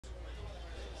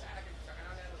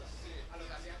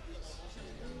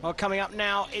Well, coming up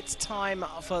now, it's time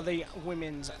for the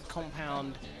women's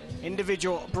compound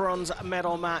individual bronze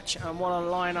medal match. And what a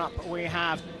lineup we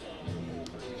have.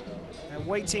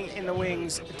 Waiting in the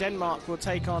wings, Denmark will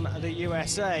take on the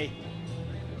USA.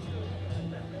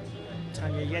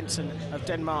 Tanja Jensen of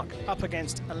Denmark up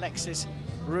against Alexis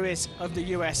Ruiz of the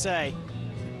USA.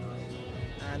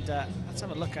 And let's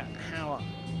have a look at how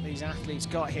these athletes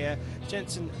got here.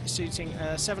 Jensen shooting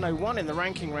 7:01 in the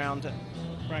ranking round,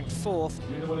 ranked 4th.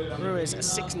 Ruiz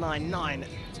 6.99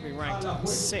 to be ranked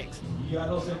 6th.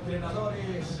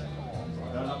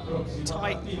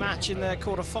 Tight match in the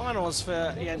quarterfinals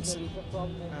for Jensen,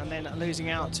 and then losing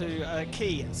out to a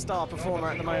key star performer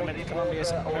at the moment,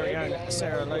 Colombia's very own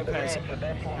Sarah Lopez.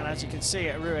 And as you can see,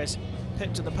 Ruiz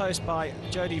pipped to the post by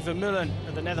Jody Vermeulen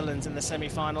of the Netherlands in the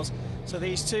semi-finals. So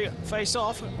these two face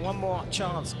off, one more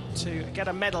chance to get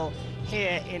a medal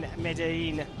here in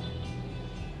Medellin.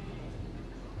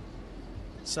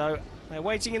 So they're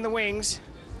waiting in the wings.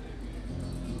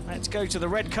 Let's go to the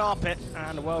red carpet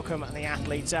and welcome the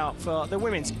athletes out for the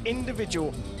women's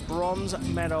individual bronze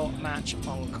medal match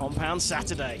on Compound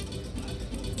Saturday.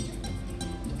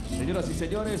 Señoras y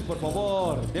señores, por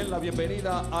favor, den la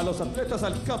bienvenida a los atletas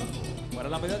al campo para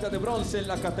la medalla de bronce en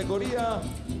la categoría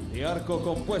de arco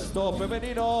compuesto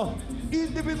femenino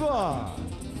individual.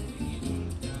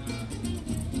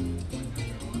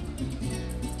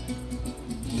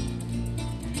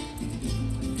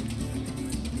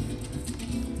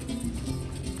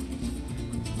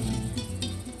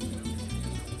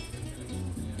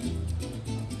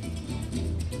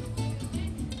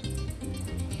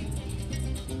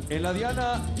 En la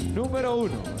diana número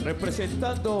 1,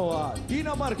 representando a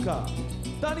Dinamarca,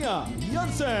 Tanja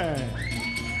Jensen.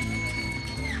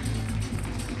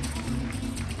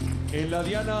 En la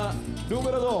diana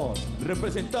número 2,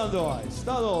 representando a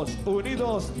Estados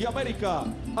Unidos de América,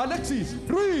 Alexis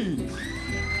Ruiz.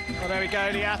 Well, there we go,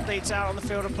 the athletes out on the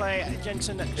field of play.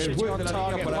 Jensen shooting on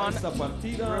target 1,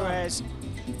 Ruiz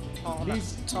on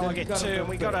target 2, and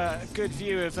we got a good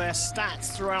view of their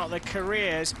stats throughout their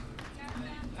careers.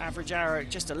 Average arrow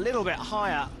just a little bit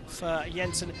higher for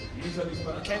Jensen.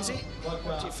 Mackenzie,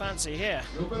 what do you fancy here?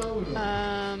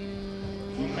 I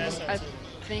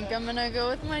think I'm gonna go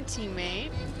with my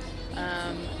teammate.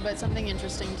 But something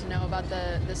interesting to know about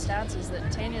the stats is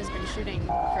that Tanya's been shooting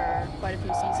for quite a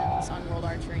few seasons on World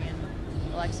Archery,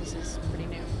 and Alexis is pretty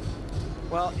new.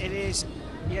 Well, it is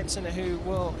Jensen who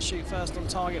will shoot first on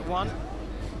target 1.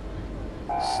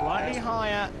 Slightly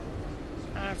higher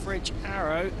average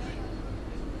arrow.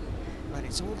 But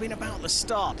it's all been about the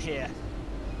start here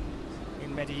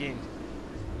in Medellin.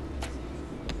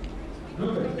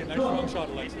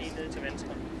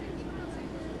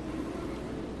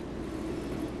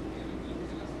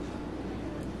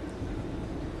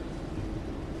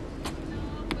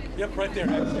 Yep, right there.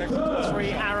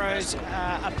 3 arrows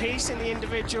apiece in the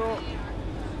individual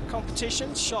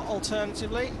competitions, shot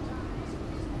alternatively.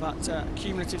 But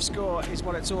cumulative score is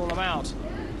what it's all about.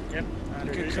 Yep. And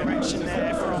a good correction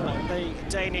there from the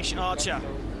Danish archer.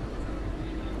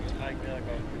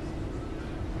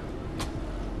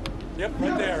 Yep,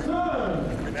 right there.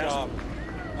 Good job.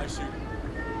 Nice shoot.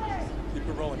 Keep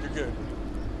it rolling. You're good.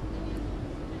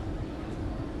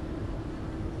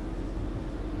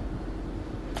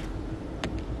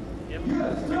 Yep.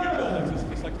 Good go, Alexis.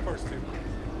 Just like the first two.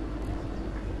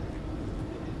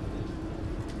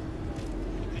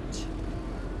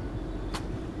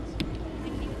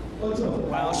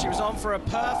 Well, she was on for a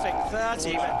perfect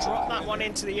 30, but dropped that one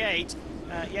into the 8.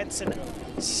 Jensen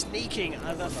sneaking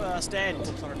at the first end.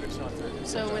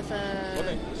 So with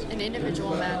an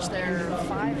individual match, there are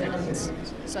 5 ends.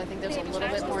 So I think there's a little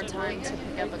bit more time to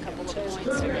pick up a couple of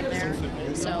points here and there.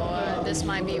 So this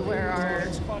might be where our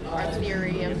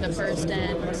theory of the first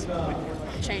end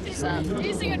changes up.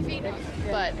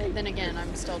 But then again,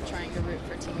 I'm still trying to root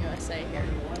for Team USA here.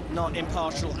 Not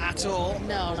impartial at all.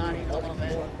 No, not even a little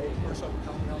bit.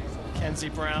 Kenzie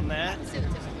Brown there.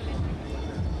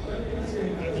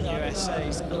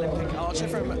 USA's Olympic archer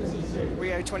from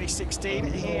Rio 2016.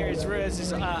 Here is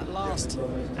Ruiz's last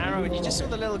arrow, and you just saw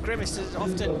the little grimace. There's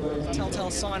often a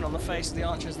telltale sign on the face of the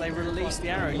archer as they release the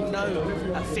arrow. You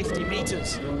know at 50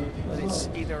 meters that it's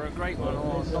either a great one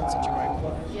or not such a great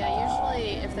one. Yeah,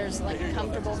 usually if there's like a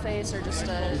comfortable face or just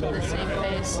the same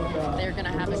face, they're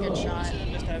gonna have a good shot.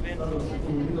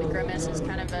 The grimace is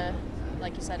kind of a,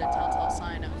 like you said, a telltale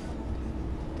sign of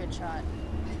good shot.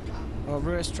 Well,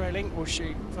 Ruiz trailing will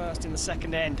shoot first in the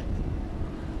second end.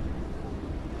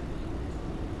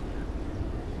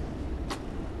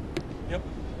 Yep.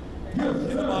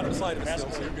 In the bottom side of it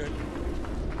still, so you're good.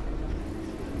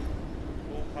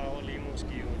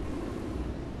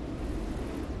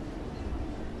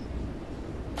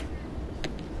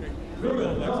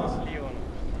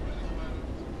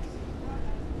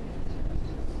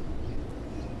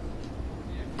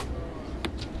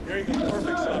 There you go.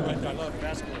 Perfect shot right there. I love it.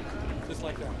 Basketball. Just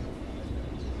like that.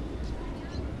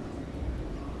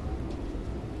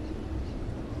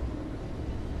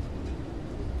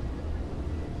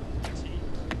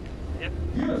 Yep.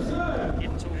 Yes, sir.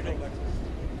 Yep. There you go, Alexis.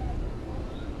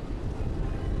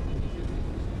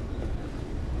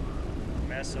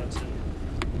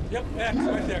 Yep, X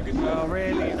right there. Good Well, job.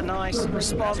 really a nice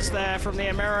response there from the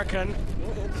American.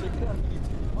 Go ahead, shake it out.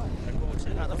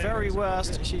 At the very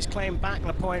worst, she's claimed back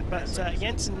the point, but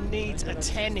Jensen needs a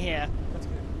 10 here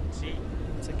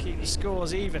to keep the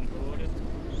scores even.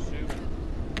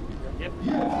 Yep.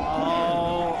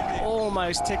 Oh,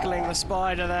 almost tickling the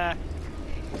spider there.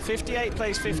 58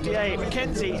 plays 58.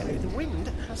 Mackenzie, the wind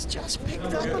has just picked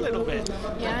up a little bit.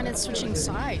 Yeah, and it's switching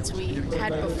sides. We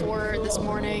had before this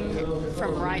morning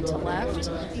from right to left,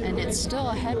 and it's still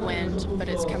a headwind, but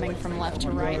it's coming from left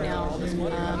to right now,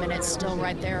 and it's still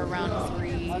right there around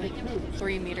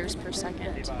 3 meters per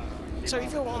second. So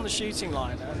if you're on the shooting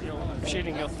line and you're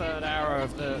shooting your third arrow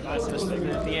of the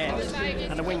end,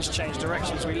 and the wind's change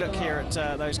directions, we look here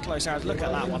at those close arrows. Look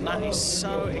at that one. That is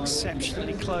so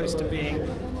exceptionally close to being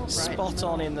spot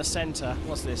on in the center.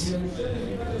 What's this?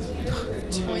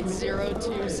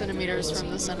 0.02 centimeters from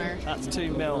the center. That's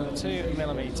 2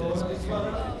 millimeters.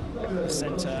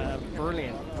 Center,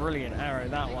 brilliant arrow,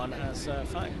 that one. As in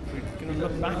fact, we're going to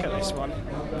look back at this one.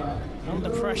 Under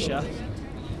pressure.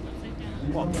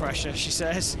 What pressure, she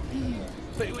says.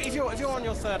 But if you're on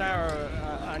your third arrow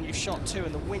and you've shot 2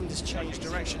 and the wind has changed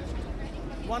direction,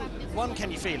 one, can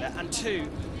you feel it? And 2,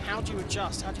 how do you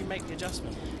adjust? How do you make the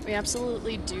adjustment? We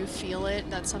absolutely do feel it.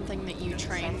 That's something that you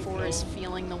train for, is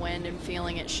feeling the wind and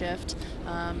feeling it shift.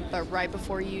 But right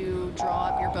before you draw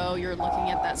up your bow, you're looking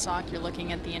at that sock, you're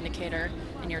looking at the indicator,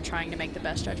 and you're trying to make the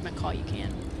best judgment call you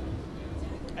can.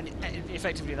 And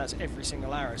effectively, that's every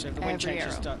single arrow. So if the wind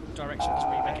changes direction, does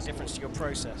really make a difference to your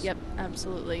process. Yep,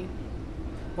 absolutely.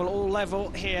 Well, all level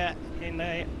here in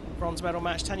the bronze medal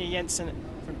match. Tanja Jensen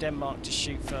from Denmark to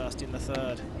shoot first in the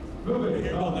third. Here you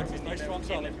go, Alexis. Nice strong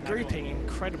shot. Grouping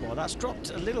incredible. That's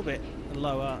dropped a little bit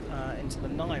lower into the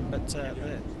 9, but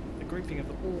the grouping of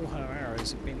all her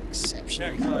arrows have been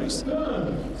exceptionally close.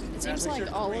 It seems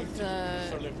like all of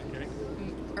the,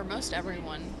 or most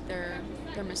everyone, their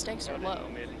mistakes are low.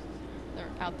 They're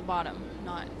out the bottom,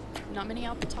 not many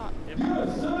out the top. Yep.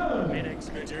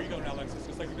 There you go now, Alexis,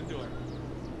 just like you've been doing.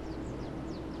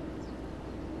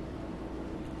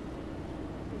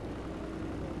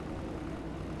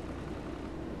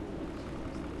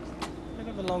 Bit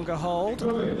of a longer hold. She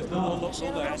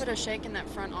had a little bit of shake in that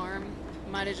front arm.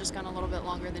 Might have just gone a little bit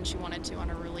longer than she wanted to on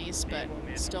her release, but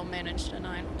still managed a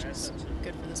 9, which is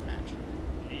good for this match.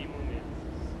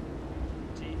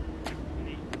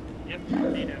 Yep.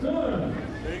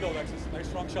 There you go, Alexis. Nice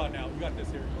strong shot now. You got this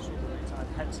here.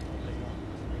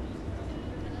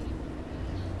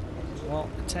 Well,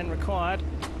 10 required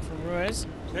from Ruiz.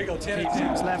 There you go, 10 Keeps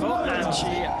and 10. level, and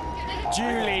she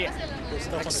duly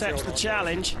accepts the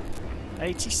challenge.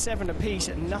 87 apiece,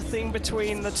 and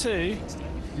between the two.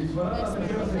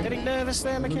 Getting nervous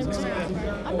there, Mackenzie?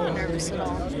 I'm not nervous at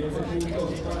all.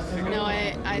 No,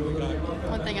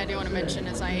 one thing I do want to mention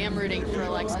is I am rooting for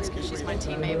Alexis because she's my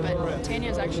teammate, but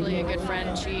Tanya's actually a good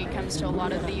friend. She comes to a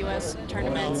lot of the U.S.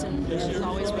 tournaments, and she's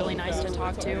always really nice to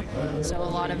talk to. So a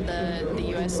lot of the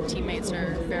U.S. teammates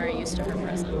are very used to her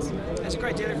presence. There's a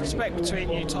great deal of respect between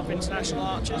you top international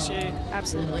archers. You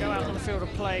Absolutely. go out on the field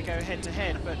of play, go head to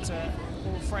head, but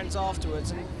all friends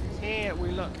afterwards. And here we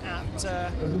look at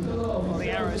the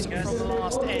arrows from the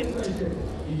last end.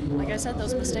 Like I said,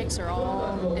 those mistakes are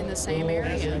all in the same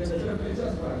area.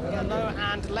 Low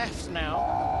and left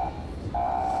now.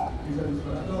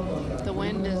 The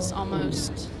wind is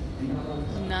almost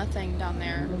nothing down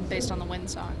there based on the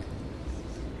windsock.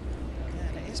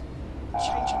 And it is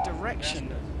changing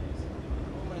direction.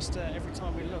 Almost every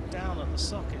time we look down at the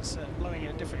sock, it's blowing in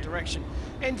a different direction.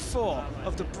 End 4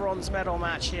 of the bronze medal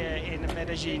match here in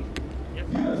Medellin.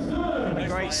 And a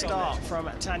great start from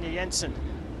Tanja Jensen.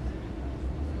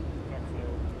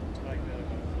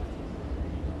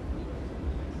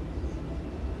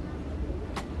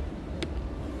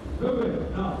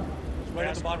 Right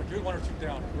at the bottom. Do it 1 or 2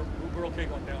 down. We're okay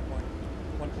going down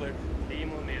one click.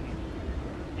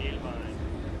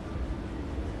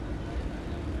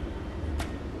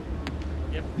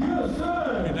 Yep.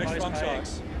 Okay, nice strong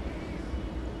shots.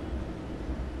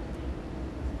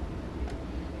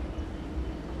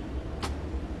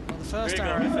 Well, the first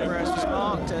arrow for us was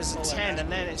marked as a 10, and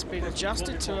then it's been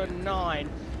adjusted to a 9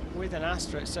 with an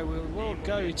asterisk, so we will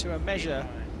go to a measure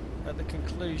at the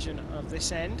conclusion of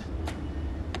this end.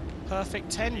 Perfect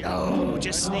 10. Oh,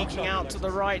 just sneaking out to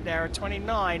the right there, a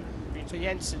 29. for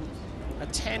Jensen. A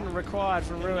 10 required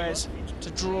from Ruiz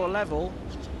to draw level.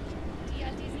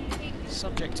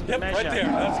 Subject to the measure. Right there.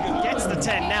 That's good. Gets the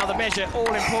 10. Now the measure,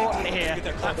 all important here.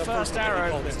 That first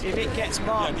arrow, if it gets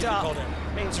marked up,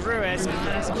 means Ruiz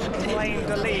has claimed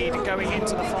the lead going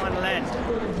into the final end.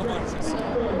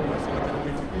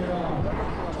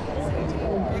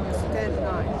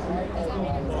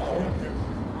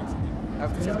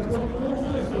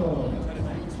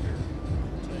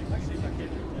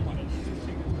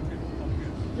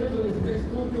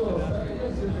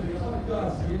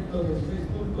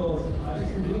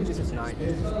 This is 9.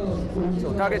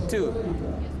 So target 2.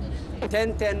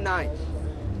 10, 10, 9.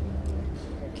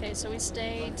 Okay, so we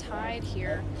stay tied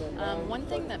here. One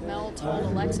thing that Mel told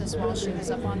Alexis while she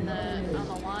was up on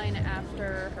the line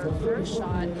after her first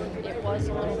shot, it was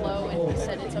a little low, and he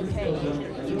said it's okay,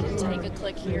 you can take a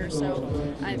click here. So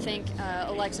I think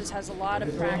Alexis has a lot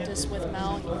of practice with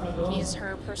Mel. He's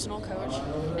her personal coach,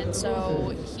 and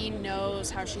so he knows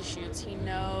how she shoots. He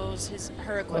knows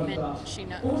her equipment. He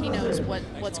knows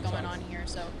what's going on here.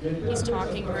 So he's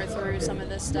talking her through some of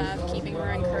this stuff, keeping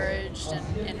her encouraged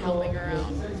and helping her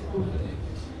out.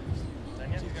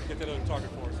 She's going to get that other target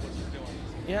for us. What she's doing.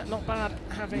 Yeah, not bad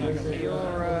having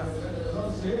your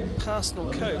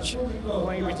personal coach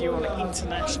away with you on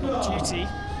international duty.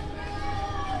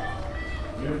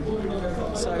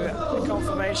 So the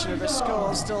confirmation of the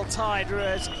score still tied.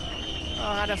 Ruiz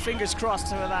had her fingers crossed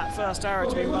for that first arrow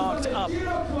to be marked up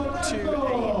to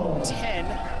a 10.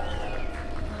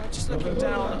 Just looking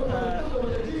down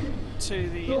to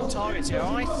the targets here,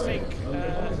 I think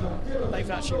they've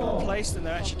actually replaced them.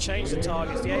 They've actually changed the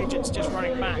targets. The agent's just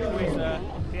running back with the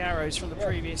arrows from the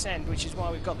previous end, which is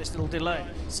why we've got this little delay.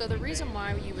 So the reason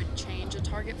why you would change a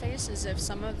target face is if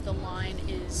some of the line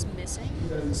is missing,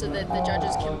 so that the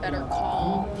judges can better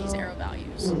call these arrow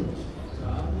values.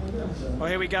 Well,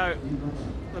 here we go.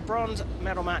 The bronze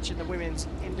medal match in the women's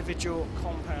individual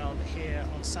compound here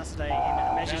on Saturday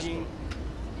in Medellin.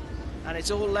 And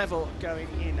it's all level going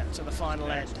in to the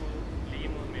final end.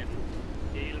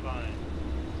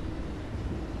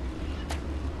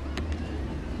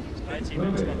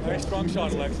 Very strong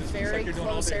shot, Alexis. Very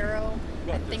close arrow.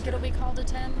 I think it'll be called a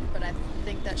 10, but I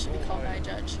think that should be called by a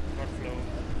judge.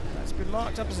 That's been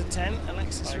marked up as a 10.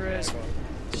 Alexis Ruiz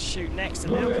to shoot next. A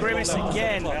little grimace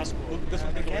again.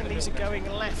 Again, these are going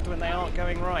left when they aren't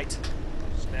going right.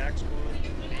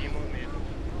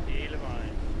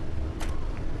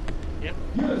 Yep.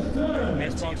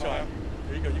 Strong shot.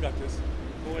 There you go, you got this.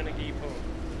 God energi på.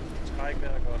 Træk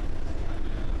vejret godt.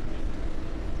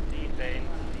 Din bane,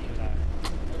 din leg.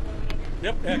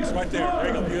 Yep, X right there. There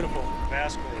you go, beautiful.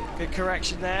 Værsgo. Good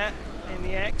correction there in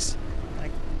the X.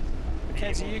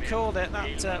 Mackenzie, you called it.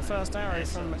 That first arrow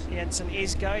from Jensen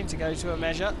is going to go to a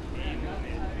measure.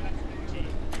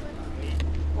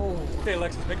 Oh. Okay,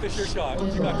 Alexis, make this your shot. I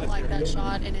You got don't this like here. that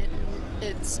shot, and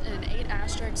it's an 8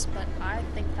 asterisk, but I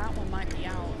think that one might be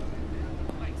out.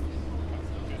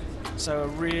 So a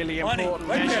really Money, important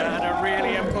right measure there. and a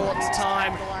really important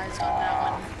time. Capitalized on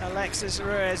that one. Alexis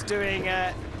Ruiz doing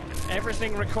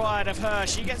everything required of her.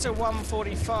 She gets a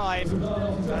 145,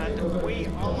 and we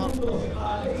are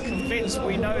convinced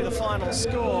we know the final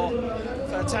score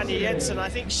for Tanja Jensen. I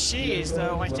think she is,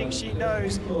 though. I think she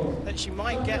knows that she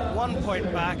might get 1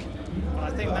 point back, but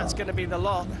I think that's going to be the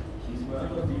lot.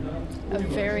 A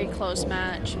very close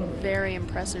match, very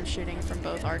impressive shooting from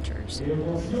both archers.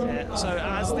 Yeah, so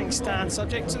as things stand,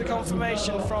 subject to the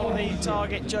confirmation from the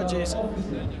target judges,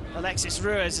 Alexis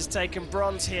Ruiz has taken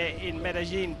bronze here in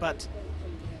Medellin, but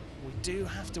we do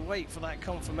have to wait for that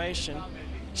confirmation.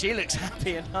 She looks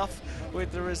happy enough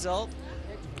with the result.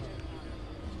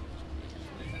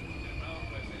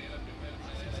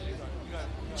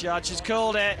 Judge has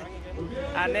called it,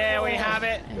 and there we have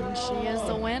it. And she is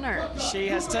the winner. She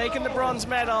has taken the bronze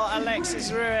medal.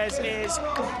 Alexis Ruiz is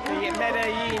the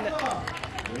Medellin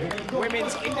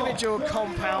women's individual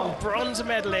compound bronze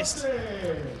medalist,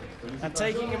 and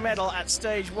taking a medal at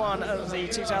stage 1 of the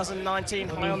 2019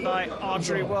 Hyundai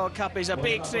Archery World Cup is a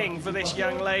big thing for this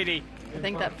young lady. I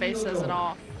think that face says it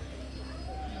all.